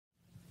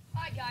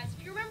Hi guys,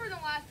 if you remember the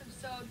last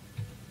episode,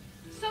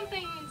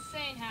 something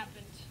insane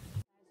happened.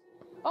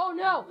 Oh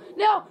no!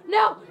 No!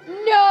 No!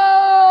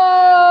 No!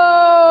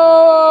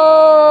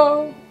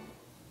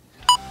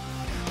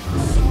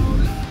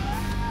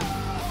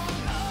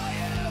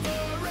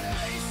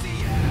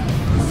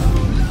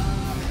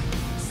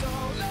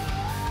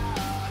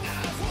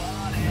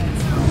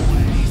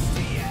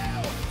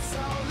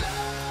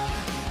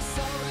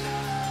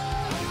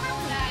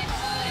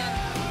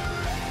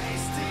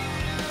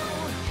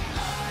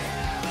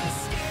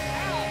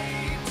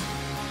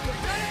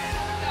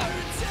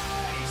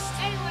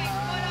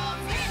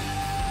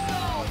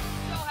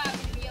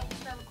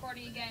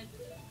 Again.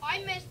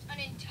 I missed an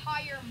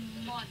entire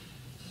month,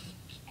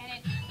 and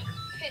it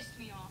pissed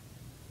me off.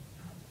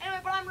 Anyway,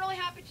 but I'm really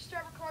happy to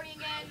start recording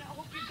again. I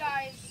hope you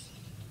guys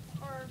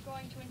are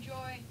going to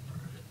enjoying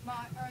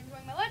my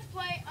Let's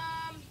Play.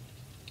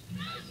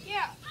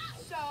 Yeah.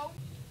 So,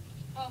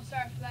 oh,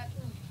 sorry for that.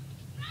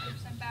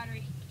 100%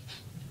 battery.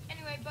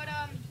 Anyway, but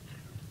I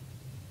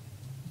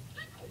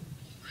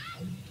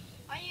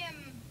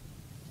am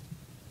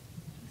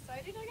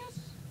excited, I guess.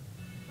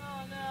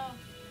 Oh no.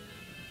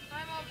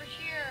 I'm over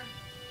here.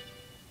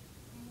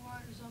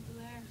 Water's over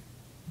there.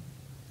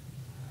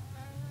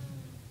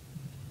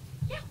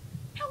 Yeah,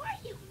 how are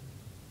you?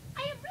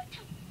 I am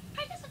Ruto,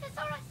 Princess of the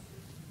Saurus.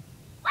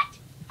 What?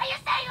 Are you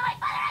saying my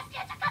father asked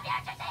you to come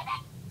here to save me?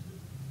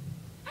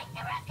 I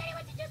never asked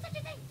anyone to do such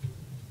a thing.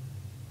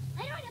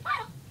 Later in the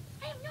bottle,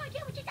 I have no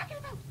idea what you're talking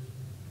about.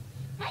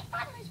 My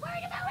father is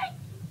worried about me.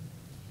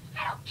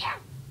 I don't care.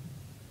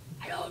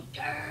 I don't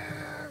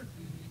care.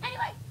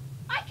 Anyway,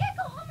 I can't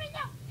go home right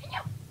now. Can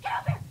you get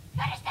over here?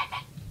 You understand me?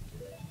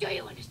 Do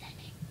you understand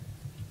me?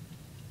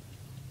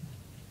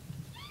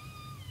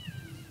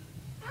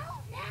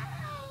 Oh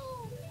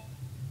no!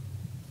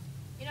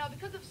 You know,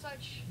 because of what,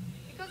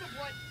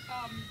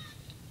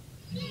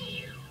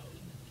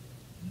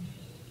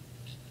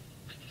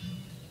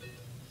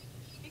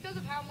 because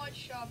of how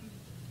much, of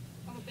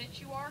a bitch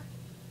you are,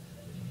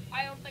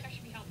 I don't think I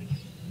should be helping you.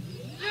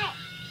 No!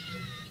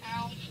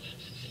 Ow.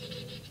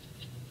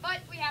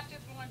 But we have to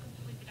if we want to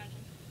complete the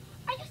dungeon.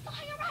 Are you still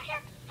hanging around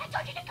here? I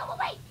told you to go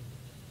away!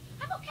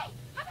 I'm okay.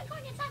 I've been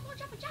going inside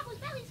Jabu's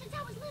belly since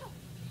I was little.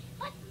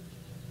 But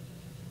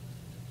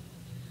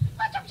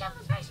Jabu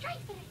was very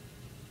strange today.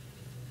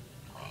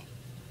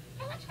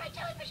 I went to my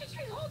jellyfish's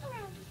tree hold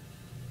around.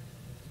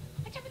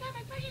 I took without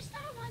my precious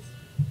stone was.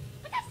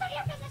 But that's none of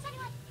your business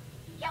anyway.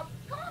 Yo,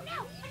 go home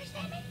now.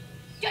 Understand me?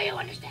 Do you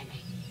understand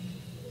me?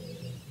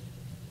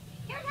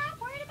 You're not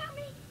worried about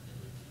me?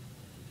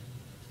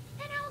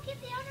 Then I will give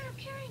the honor of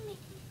carrying me.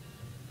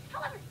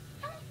 However,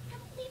 I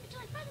won't leave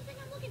until I find the thing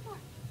I'm looking for.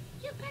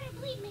 You better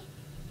believe me.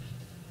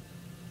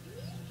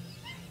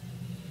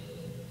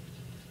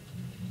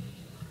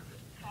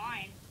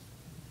 Fine.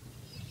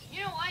 You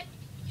know what?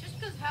 Just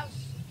because of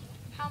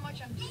how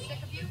much I'm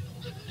sick of you.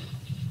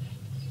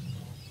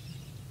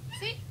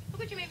 See? Look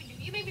what you made me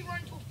do. You made me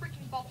run into a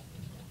freaking bubble.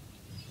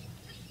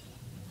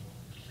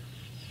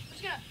 I'm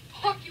just gonna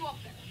hook you up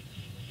there.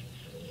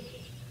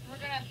 We're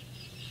gonna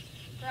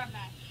grab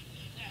that.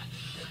 Yeah.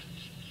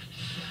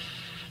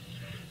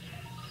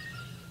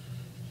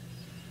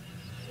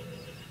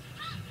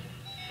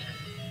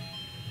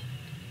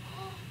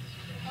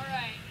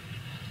 Alright.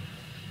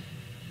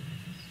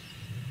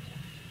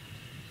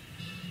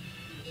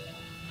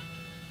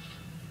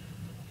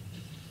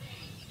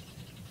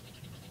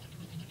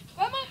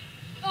 Come on.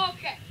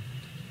 Okay.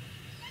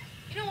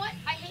 You know what?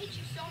 I hate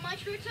you so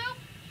much, Ruto.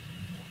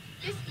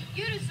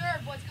 You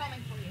deserve what's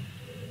coming for you.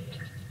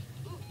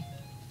 Ooh.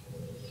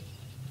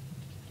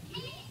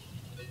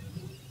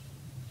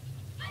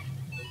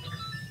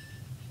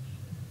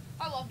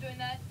 I love doing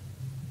that.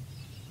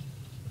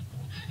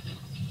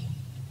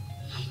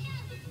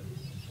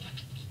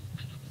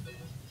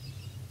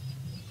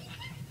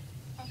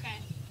 Okay.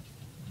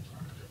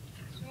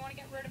 So we want to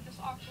get rid of this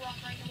ox rock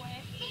right away.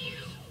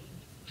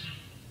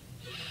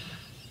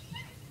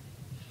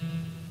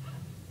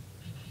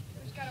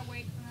 We just gotta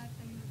wait for that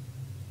thing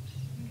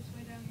to make its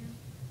way down here.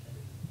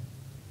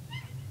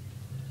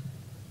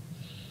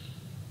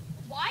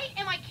 Why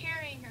am I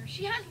carrying her?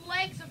 She has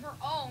legs of her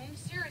own.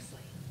 Seriously.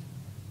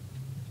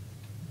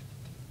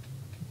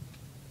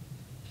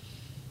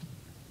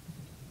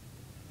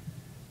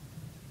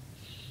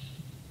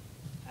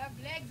 Have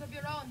legs of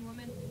your own,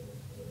 woman.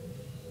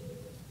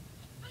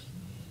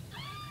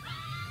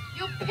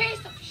 You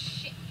piece of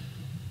shit.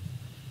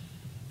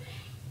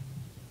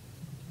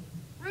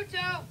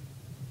 Ruto,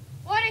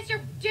 what is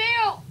your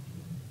deal?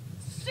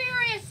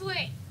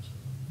 Seriously.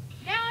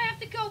 Now I have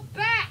to go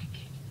back.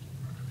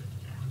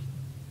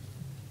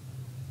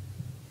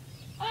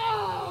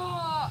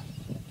 Oh,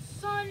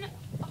 son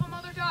of a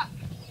mother duck.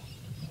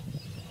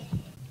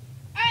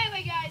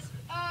 Anyway, guys,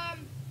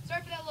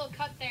 sorry for that little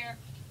cut there.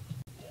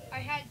 I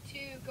had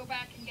to go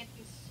back and get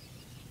this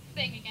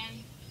thing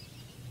again.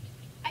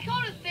 I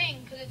call it a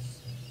thing because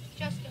it's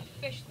just a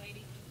fish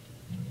lady.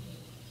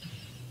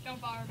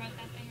 Don't bother about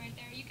that thing right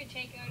there. You could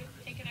take it out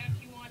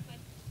if you want, but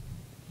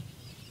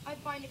I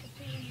find it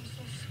completely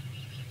useless.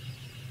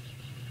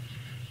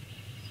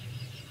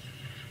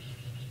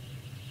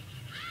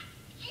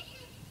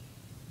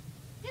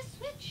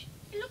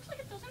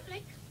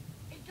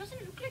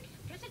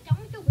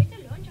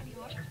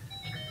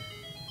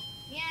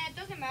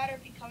 matter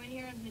if you come in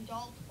here as an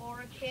adult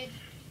or a kid,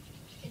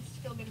 it's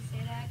still gonna say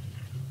that.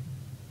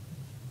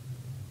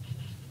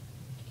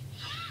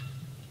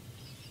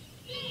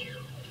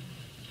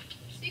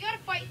 So you gotta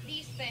fight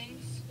these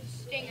things, the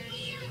stingers.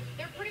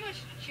 They're pretty much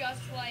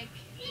just like,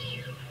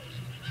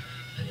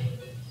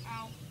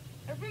 ow.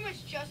 They're pretty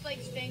much just like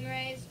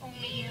stingrays,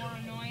 only more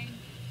annoying.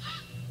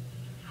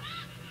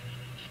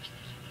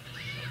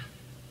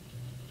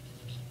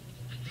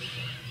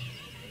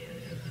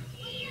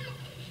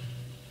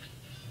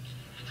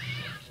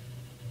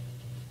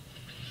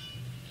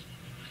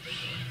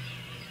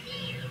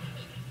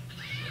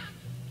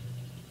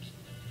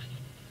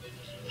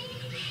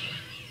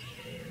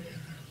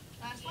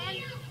 Last one.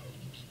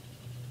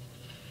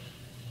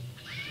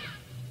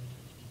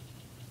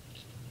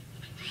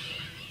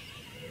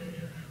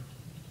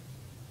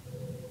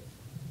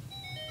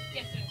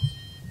 Yes, it is.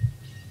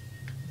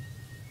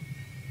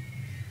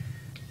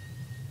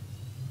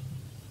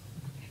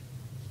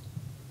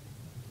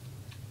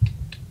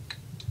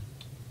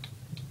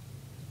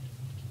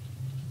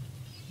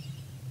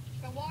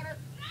 Got water.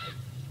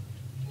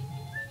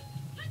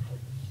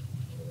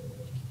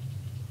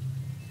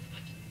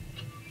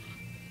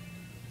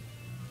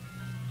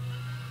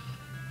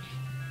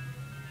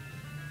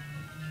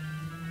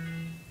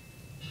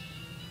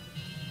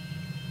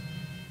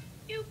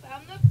 You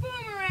found the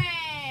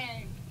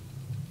boomerang!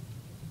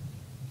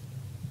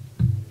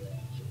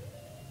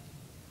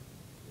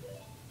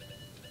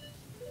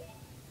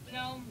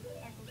 No,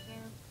 Echo's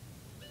there.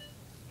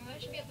 No, that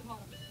should be at the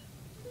bottom.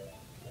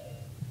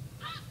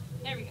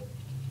 There we go.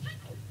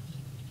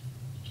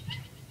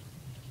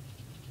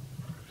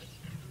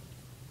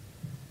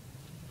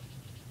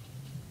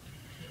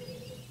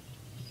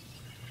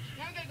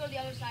 Now we gotta go to the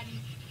other side.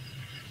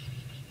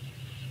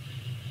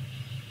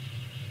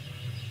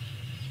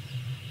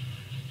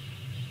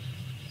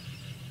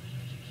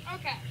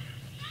 Okay.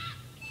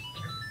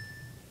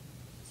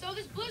 So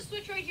this blue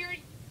switch right here,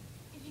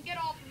 if you get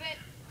off of it,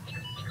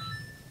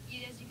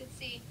 as you can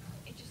see,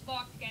 it just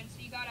locked again.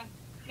 So you gotta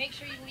make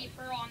sure you leave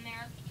her on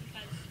there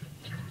because.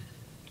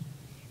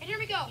 And here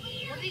we go.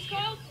 What are these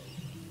called?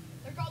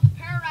 They're called the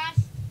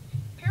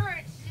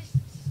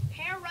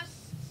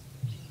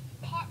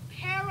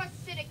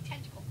parasitic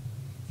tentacle.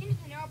 Seen as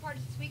the narrow part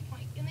is its weak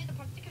point. You'll need the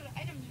particular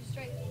item to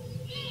strike.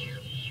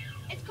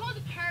 It's called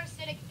the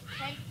parasitic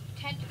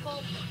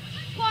tentacle,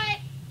 but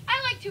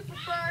I like to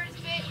prefer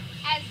it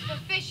as the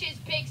fish's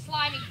big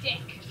slimy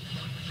dick.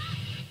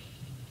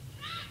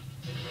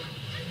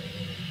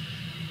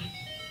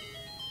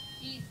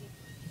 Easy.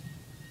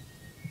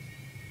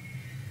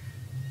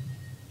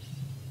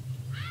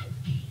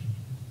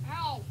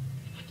 Ow.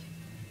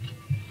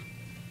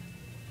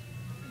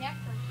 Neck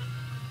hurts.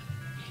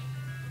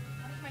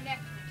 Why does my neck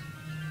hurt?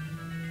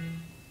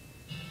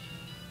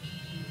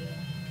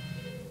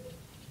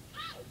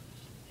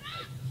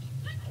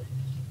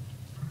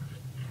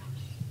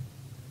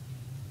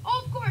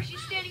 Oh, of course,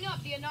 she's standing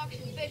up, the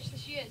obnoxious bitch that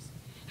she is.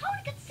 How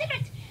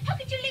inconsiderate! How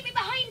could you leave me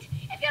behind?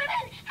 If you're a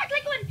man, act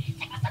like one!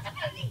 Take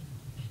responsibility!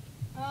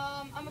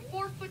 I'm a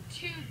 4'2"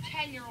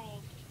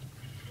 10-year-old.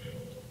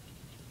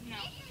 No.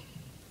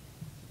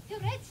 The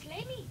red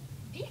slimy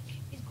dick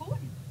is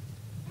gone.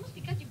 That must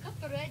be because you got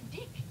the red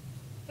dick.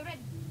 The red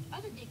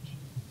other dick.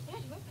 Did I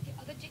work with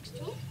the other dicks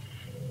too?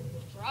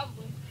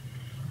 Probably.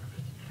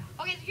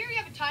 Okay, so here we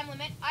have a time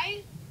limit.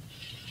 I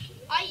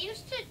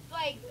used to,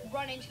 like,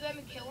 run into them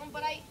and kill them,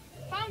 but I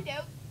found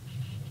out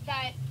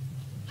that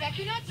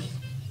Deku Nuts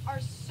are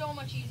so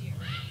much easier.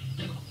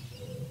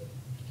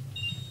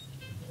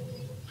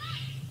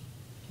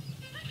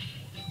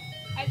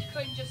 As you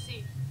couldn't just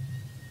see.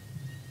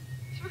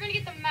 So we're gonna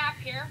get the map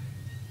here.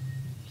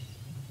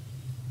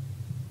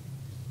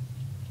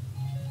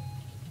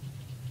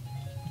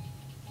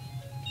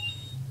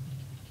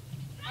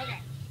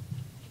 Okay.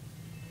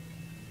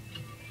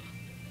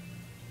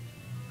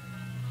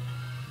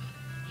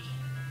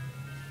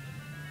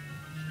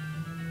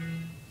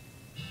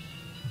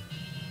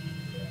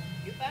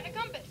 You found a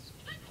compass.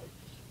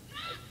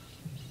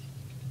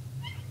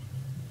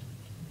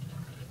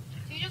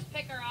 So you just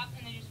pick her up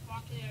and then just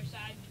walk to the other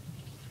side.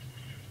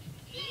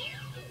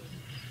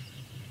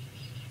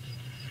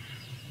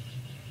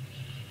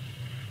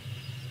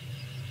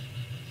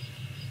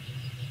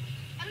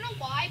 I don't know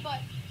why,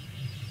 but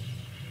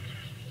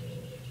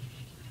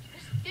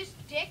this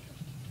dick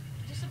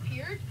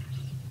disappeared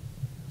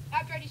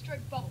after I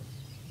destroyed Bubbles.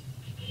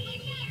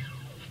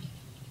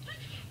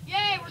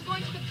 Yay, we're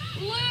going to the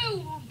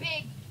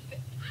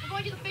we're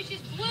going to the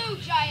fish's blue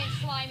giant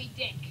slimy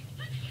dick.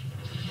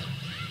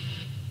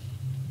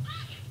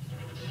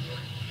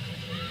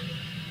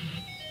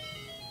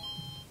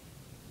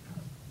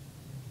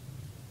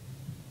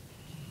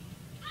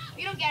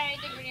 We don't get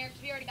anything from here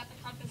because we already got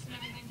the compass and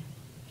everything.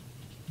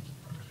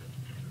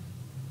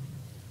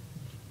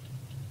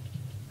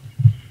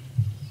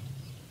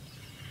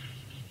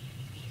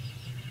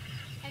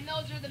 And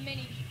those are the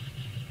minis.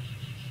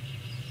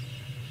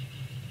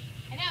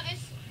 And now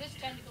this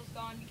tentacle's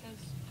gone because.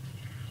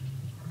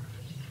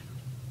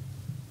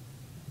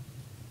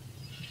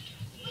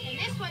 And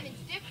this one is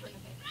different.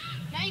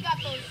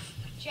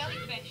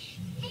 jellyfish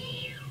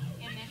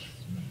in this.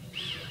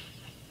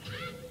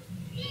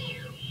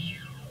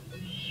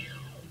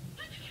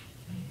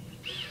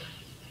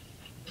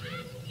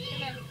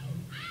 Gonna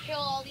kill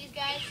all these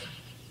guys.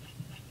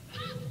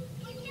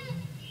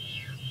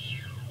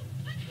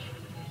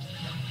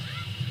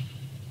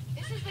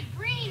 This is the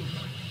green.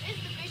 This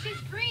is the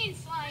fish's green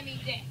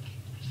slimy dick.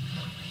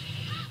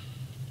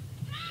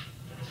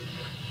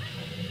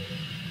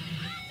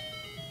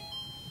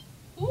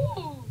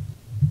 Ooh.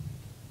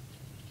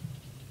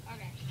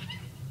 Okay.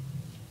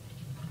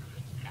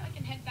 Now we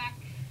can head back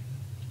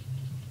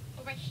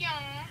over here.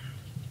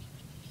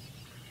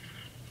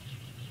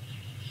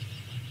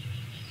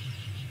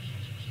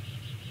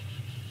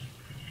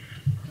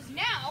 Because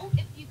now,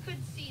 if you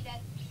could see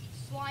that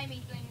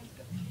slimy thing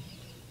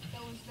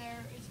that was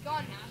there is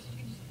gone now, so we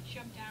can just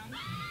jump down.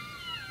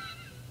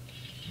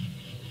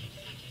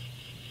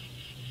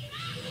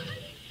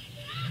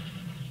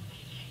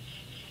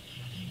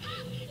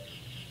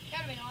 That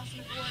would have been awesome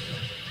if it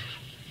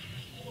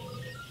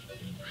worked.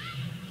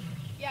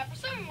 Yeah, for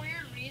some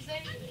weird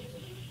reason,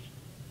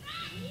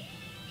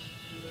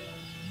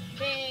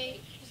 they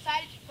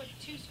decided to put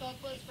two skull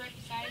floats right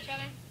beside each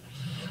other.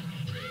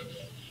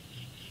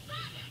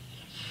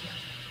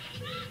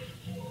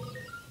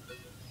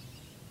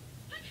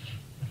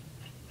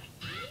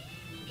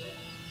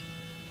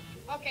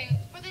 Okay,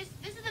 for this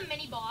is a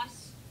mini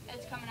boss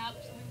that's coming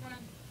up, so we want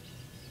to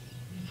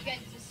get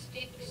the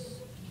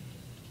sticks.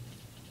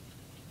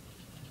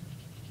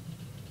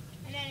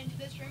 And then into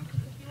this room,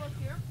 because if you look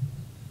here.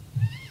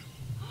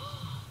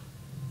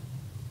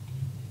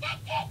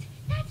 That's it!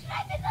 That's what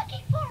I've been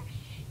looking for!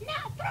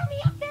 Now throw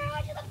me up there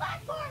onto the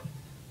platform!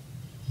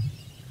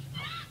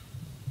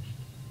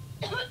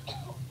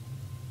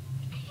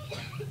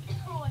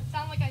 Oh, it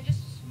sounded like I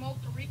just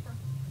smoked a reaper.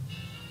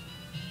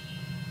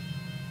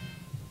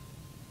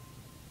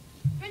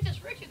 Princess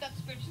Ritu got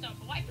the spirit stone,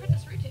 but why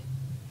Princess Ritu?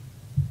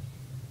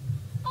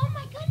 Oh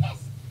my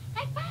goodness!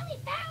 I finally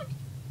found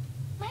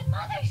my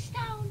mother's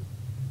stone!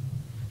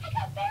 I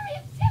got very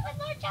upset when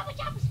Lord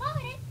Jabu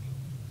swallowed it.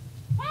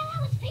 While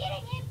I was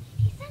feeding him,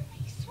 he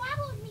suddenly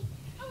swallowed me.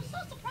 I was so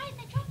surprised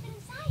I dropped it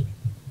inside.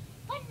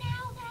 But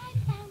now that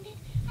I've found it,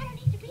 I don't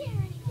need to be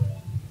here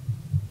anymore.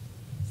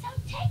 So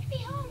take me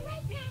home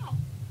right now.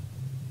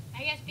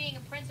 I guess being a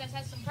princess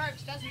has some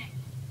perks, doesn't it?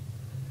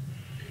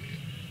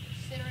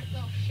 Considerate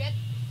little shit.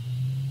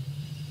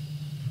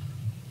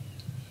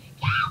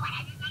 Yeah, what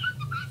is this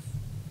octopus?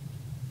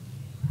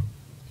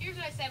 Here's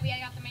what I said, we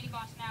got the mini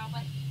boss now,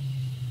 but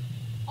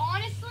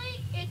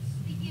honestly, it's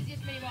the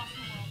easiest mini boss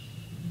in the world.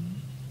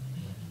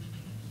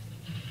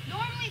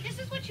 Normally, this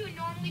is what you would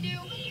normally do.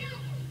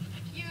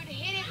 You'd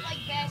hit it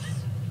like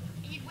this,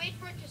 and you'd wait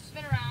for it to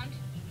spin around,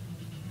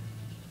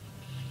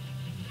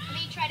 and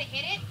then you try to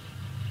hit it,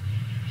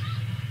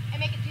 and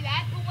make it do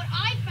that. But what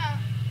I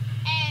found,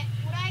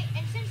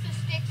 and since the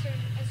sticks are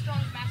as strong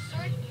as Master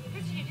Sword,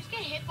 you just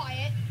get hit by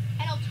it,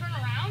 and it'll turn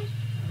around,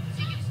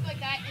 so you can just go like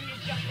that, and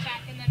just jump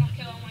attack, and then it'll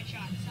kill in one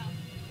shot, so.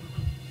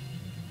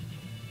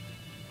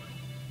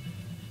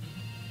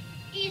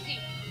 Easy.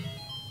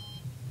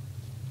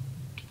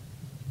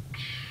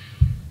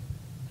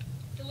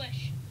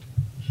 Delish.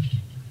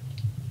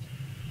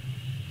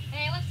 And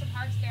I left some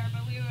hearts there,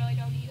 but we really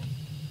don't need them.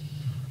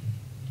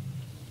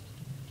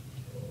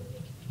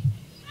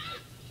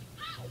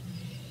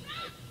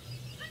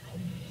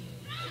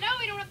 So now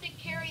we don't have to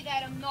carry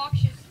that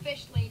obnoxious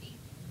fish lady.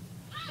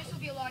 This will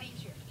be a lot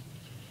easier.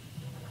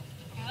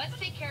 Now let's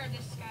take care of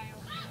this guy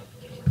over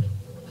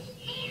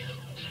here.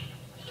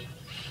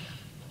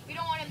 We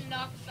don't want him to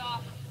knock us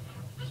off.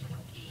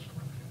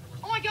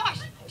 Oh my gosh,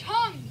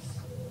 tongues!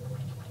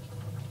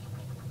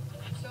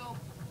 So,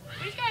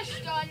 we just gotta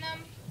stun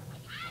them.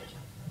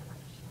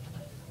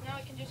 Now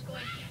we can just go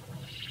like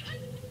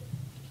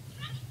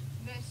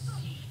this.